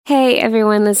Hey,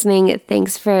 everyone listening.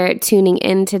 Thanks for tuning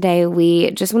in today.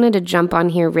 We just wanted to jump on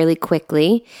here really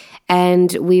quickly. And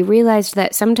we realized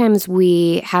that sometimes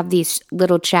we have these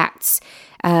little chats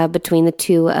between the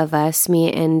two of us,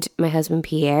 me and my husband,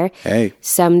 Pierre. Hey.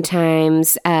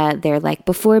 Sometimes they're like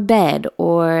before bed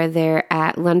or they're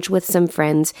at lunch with some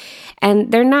friends.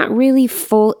 And they're not really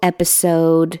full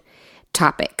episode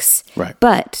topics. Right.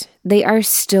 But they are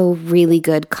still really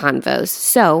good convos.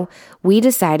 So we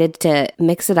decided to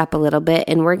mix it up a little bit,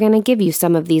 and we're going to give you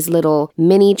some of these little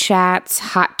mini chats,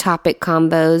 hot topic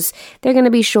combos. They're going to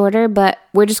be shorter, but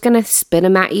we're just going to spit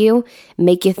them at you,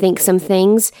 make you think some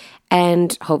things,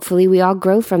 and hopefully we all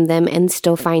grow from them and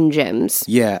still find gems.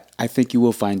 Yeah, I think you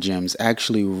will find gems.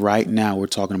 Actually, right now we're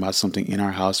talking about something in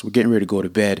our house. We're getting ready to go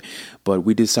to bed, but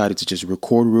we decided to just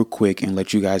record real quick and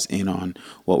let you guys in on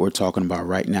what we're talking about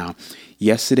right now.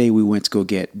 Yesterday, we went to go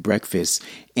get breakfast,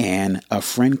 and a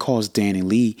friend calls Danny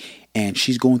Lee, and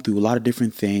she's going through a lot of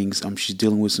different things. She's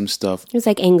dealing with some stuff. It was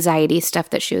like anxiety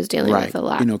stuff that she was dealing with a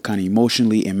lot. You know, kind of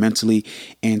emotionally and mentally.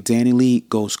 And Danny Lee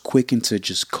goes quick into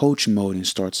just coach mode and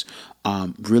starts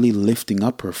really lifting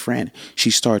up her friend. She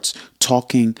starts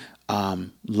talking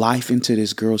life into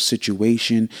this girl's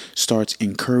situation, starts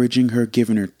encouraging her,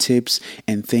 giving her tips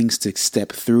and things to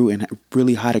step through and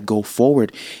really how to go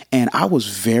forward. And I was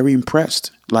very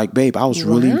impressed. Like, babe, I was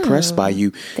really impressed by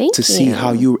you to see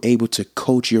how you were able to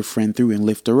coach your friend through and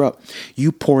lift her up.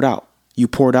 You poured out. You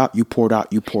poured out, you poured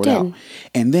out, you poured out.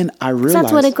 And then I realized...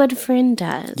 That's what a good friend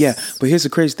does. Yeah, but here's the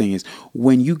crazy thing is,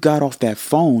 when you got off that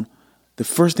phone, the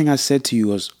first thing I said to you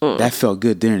was, that felt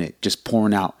good, didn't it? Just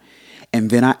pouring out. And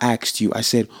then I asked you, I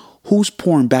said, who's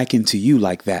pouring back into you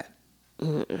like that?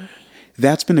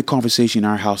 That's been the conversation in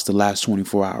our house the last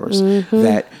 24 hours.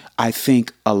 That I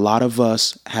think a lot of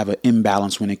us have an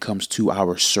imbalance when it comes to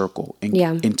our circle and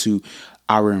into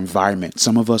our environment.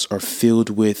 Some of us are filled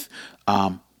with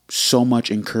so much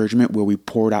encouragement where we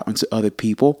pour it out into other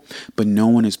people, but no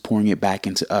one is pouring it back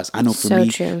into us. I know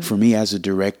for me as a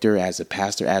director, as a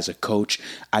pastor, as a coach,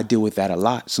 I deal with that a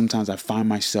lot. Sometimes I find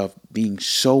myself being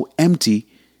so empty,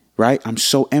 right? I'm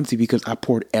so empty because I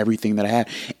poured everything that I had.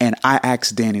 And I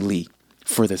asked Danny Lee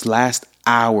for this last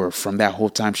hour from that whole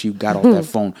time she got off that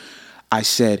phone. I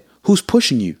said, who's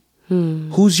pushing you?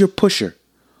 Who's your pusher?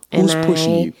 Who's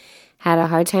pushing you? Had a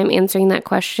hard time answering that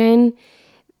question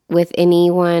with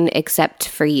anyone except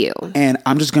for you. And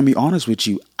I'm just going to be honest with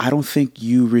you. I don't think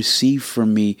you receive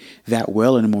from me that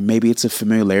well anymore. Maybe it's a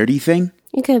familiarity thing.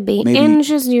 It could be. And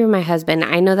just you're my husband.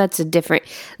 I know that's a different,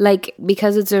 like,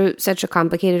 because it's such a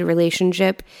complicated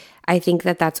relationship, I think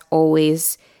that that's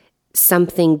always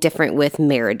something different with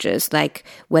marriages, like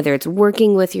whether it's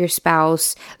working with your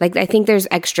spouse, like I think there's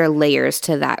extra layers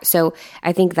to that. So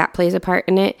I think that plays a part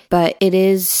in it, but it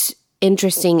is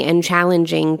interesting and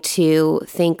challenging to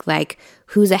think like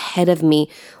who's ahead of me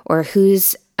or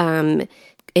who's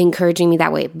encouraging me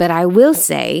that way. But I will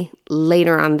say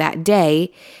later on that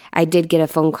day, I did get a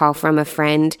phone call from a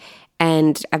friend,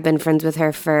 and I've been friends with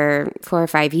her for 4 or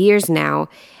 5 years now.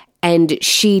 And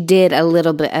she did a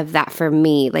little bit of that for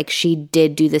me. Like she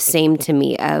did do the same to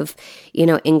me of, you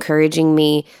know, encouraging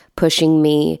me, pushing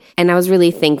me. And I was really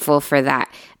thankful for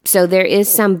that. So there is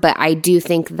some, but I do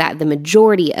think that the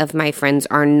majority of my friends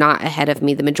are not ahead of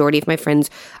me. The majority of my friends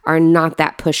are not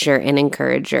that pusher and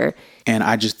encourager. And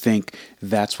I just think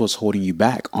that's what's holding you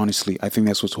back. Honestly, I think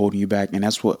that's what's holding you back. And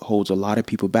that's what holds a lot of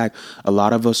people back. A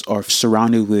lot of us are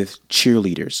surrounded with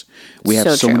cheerleaders. We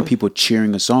have so many people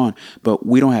cheering us on, but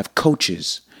we don't have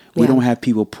coaches. We don't have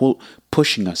people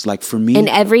pushing us. Like for me. And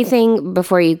everything,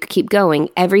 before you keep going,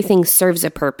 everything serves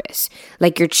a purpose.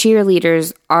 Like your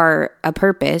cheerleaders are a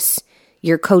purpose.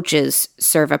 Your coaches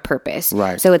serve a purpose.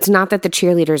 Right. So it's not that the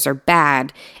cheerleaders are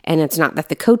bad and it's not that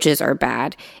the coaches are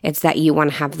bad. It's that you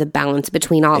want to have the balance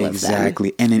between all of them.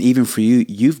 Exactly. And then even for you,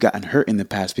 you've gotten hurt in the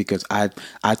past because I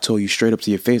told you straight up to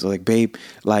your face, like, babe,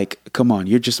 like, come on,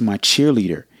 you're just my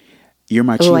cheerleader. You're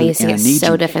my cheerleader, and I need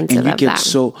so you. defensive and you of get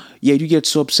that. You get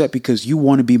so upset because you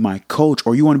want to be my coach,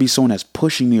 or you want to be someone that's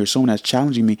pushing me, or someone that's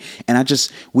challenging me. And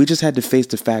we just had to face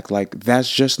the fact, like, that's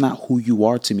just not who you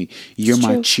are to me. You're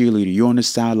my cheerleader. You're on the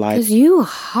sideline. Because you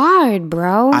hard,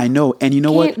 bro. I know, and you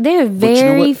know what? There are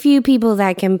very few people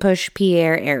that can push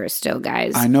Pierre Aristo,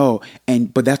 guys. I know,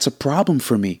 but that's a problem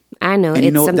for me. I know. And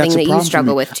it's something that you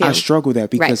struggle with too. I struggle with that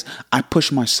because I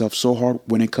push myself so hard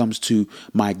when it comes to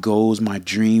my goals, my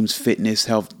dreams, fitness,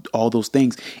 health, all those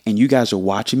things. And you guys are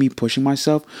watching me pushing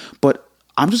myself. But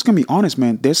I'm just going to be honest,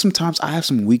 man. There's sometimes I have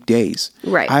some weak days.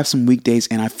 Right. I have some weak days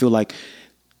and I feel like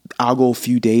I'll go a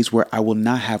few days where I will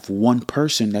not have one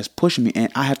person that's pushing me,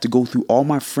 and I have to go through all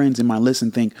my friends in my list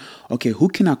and think, okay, who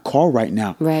can I call right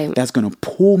now? Right. That's going to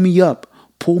pull me up,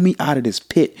 pull me out of this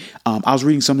pit. I was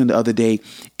reading something the other day,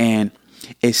 and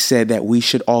it said that we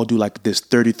should all do like this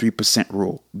 33%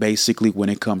 rule, basically, when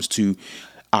it comes to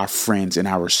our friends and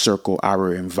our circle,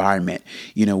 our environment.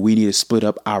 We need to split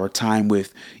up our time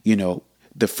with,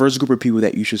 the first group of people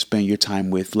that you should spend your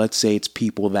time with. Let's say it's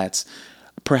people that's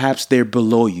perhaps they're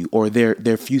below you, or they're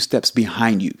a few steps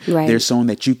behind you. Right. There's someone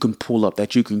that you can pull up,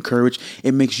 that you can encourage.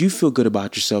 It makes you feel good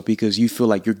about yourself because you feel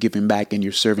like you're giving back and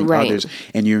you're serving Right. others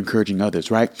and you're encouraging others,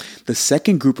 right? The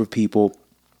second group of people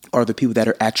are the people that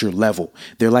are at your level.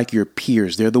 They're like your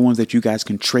peers. They're the ones that you guys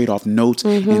can trade off notes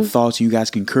and thoughts. You guys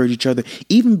can encourage each other,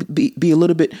 even be a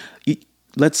little bit,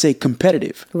 let's say,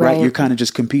 competitive, right? You're kind of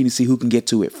just competing to see who can get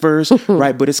to it first,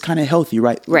 right? But it's kind of healthy,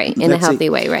 right? Right, in a healthy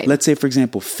way, right? Let's say, for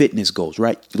example, fitness goals,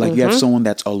 right? Like you have someone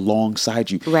that's alongside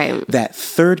you. Right. That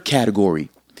third category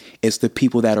is the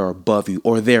people that are above you,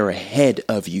 or they're ahead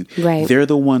of you. Right. They're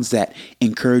the ones that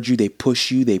encourage you, they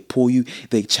push you, they pull you,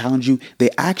 they challenge you.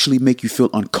 They actually make you feel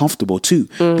uncomfortable too,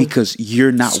 because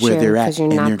you're not It's where true, they're at, 'cause you're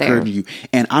and not they're there. encouraging you.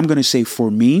 And I'm going to say,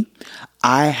 for me,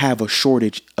 I have a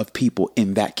shortage of people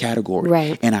in that category.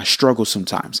 Right. And I struggle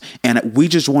sometimes. And we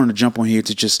just wanted to jump on here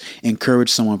to just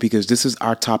encourage someone, because this is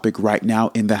our topic right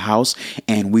now in the house.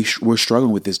 And we're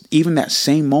struggling with this. Even that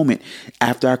same moment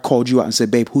after I called you out and said,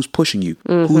 babe, who's pushing you?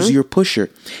 Who's your pusher?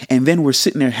 And then we're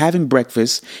sitting there having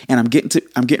breakfast, and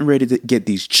I'm getting ready to get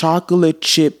these chocolate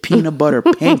chip peanut butter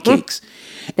pancakes.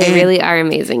 They really are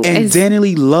amazing, guys. And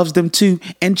Danielle loves them too.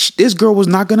 And this girl was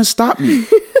not going to stop me.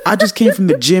 I just came from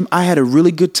the gym. I had a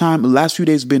really good time. The last few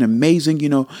days have been amazing,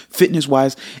 fitness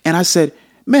wise. And I said,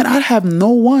 man, I have no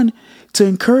one to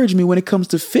encourage me when it comes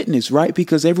to fitness, right?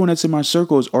 Because everyone that's in my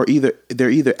circles they're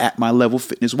either at my level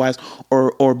fitness wise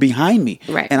or behind me.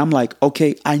 Right. And I'm like,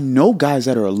 okay, I know guys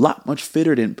that are a lot much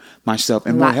fitter than myself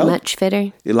and more healthy.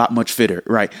 A lot much fitter,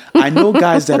 right? I know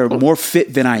guys that are more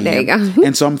fit than I am. There you go.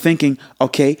 And so I'm thinking,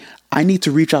 okay, I need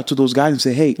to reach out to those guys and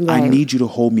say, hey, I Right. need you to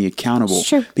hold me accountable,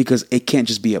 Sure. because it can't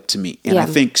just be up to me. And I Yeah.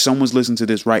 think someone's listening to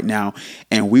this right now,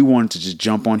 and we wanted to just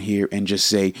jump on here and just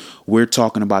say, we're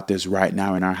talking about this right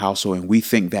now in our household. And we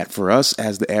think that for us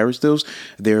as the Aristills,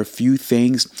 there are a few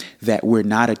things that we're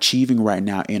not achieving right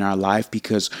now in our life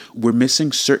because we're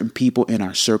missing certain people in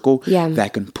our circle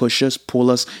that can push us,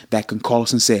 pull us, that can call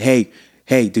us and say, hey,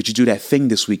 did you do that thing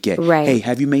this week yet? Right. Hey,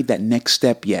 have you made that next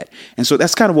step yet? And so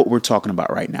that's kind of what we're talking about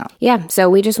right now. Yeah, so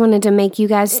we just wanted to make you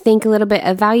guys think a little bit,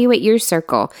 evaluate your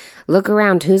circle, look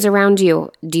around, who's around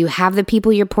you? Do you have the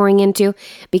people you're pouring into?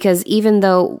 Because even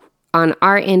though on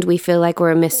our end we feel like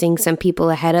we're missing some people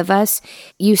ahead of us,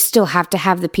 you still have to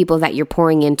have the people that you're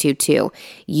pouring into too.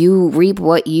 You reap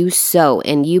what you sow,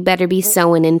 and you better be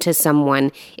sowing into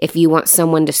someone if you want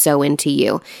someone to sow into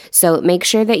you. So make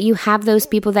sure that you have those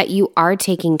people that you are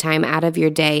taking time out of your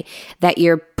day, that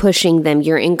you're pushing them,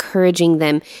 you're encouraging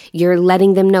them, you're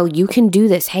letting them know you can do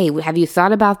this. Hey, have you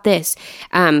thought about this?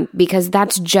 Because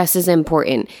that's just as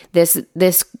important. This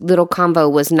little convo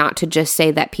was not to just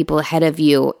say that people ahead of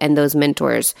you and those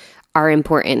mentors are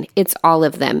important. It's all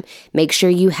of them. Make sure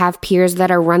you have peers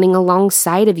that are running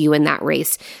alongside of you in that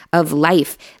race of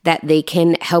life, that they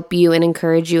can help you and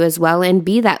encourage you as well and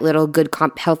be that little good,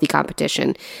 healthy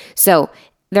competition. So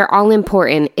they're all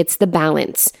important. It's the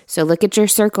balance. So look at your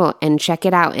circle and check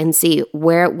it out and see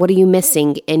what are you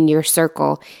missing in your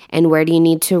circle, and where do you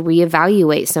need to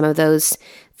reevaluate some of those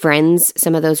friends,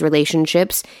 some of those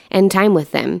relationships, and time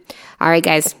with them. All right,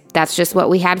 guys, that's just what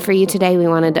we had for you today. We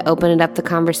wanted to open it up the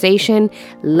conversation,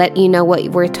 let you know what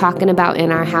we're talking about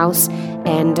in our house,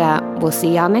 and we'll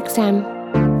see y'all next time.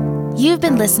 You've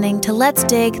been listening to Let's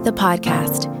Dig, the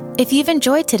podcast. If you've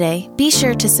enjoyed today, be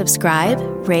sure to subscribe,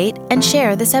 rate, and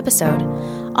share this episode.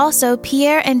 Also,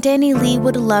 Pierre and Danny Lee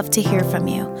would love to hear from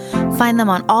you. Find them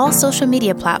on all social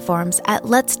media platforms at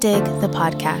Let's Dig, the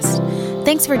podcast.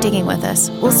 Thanks for digging with us.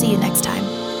 We'll see you next time.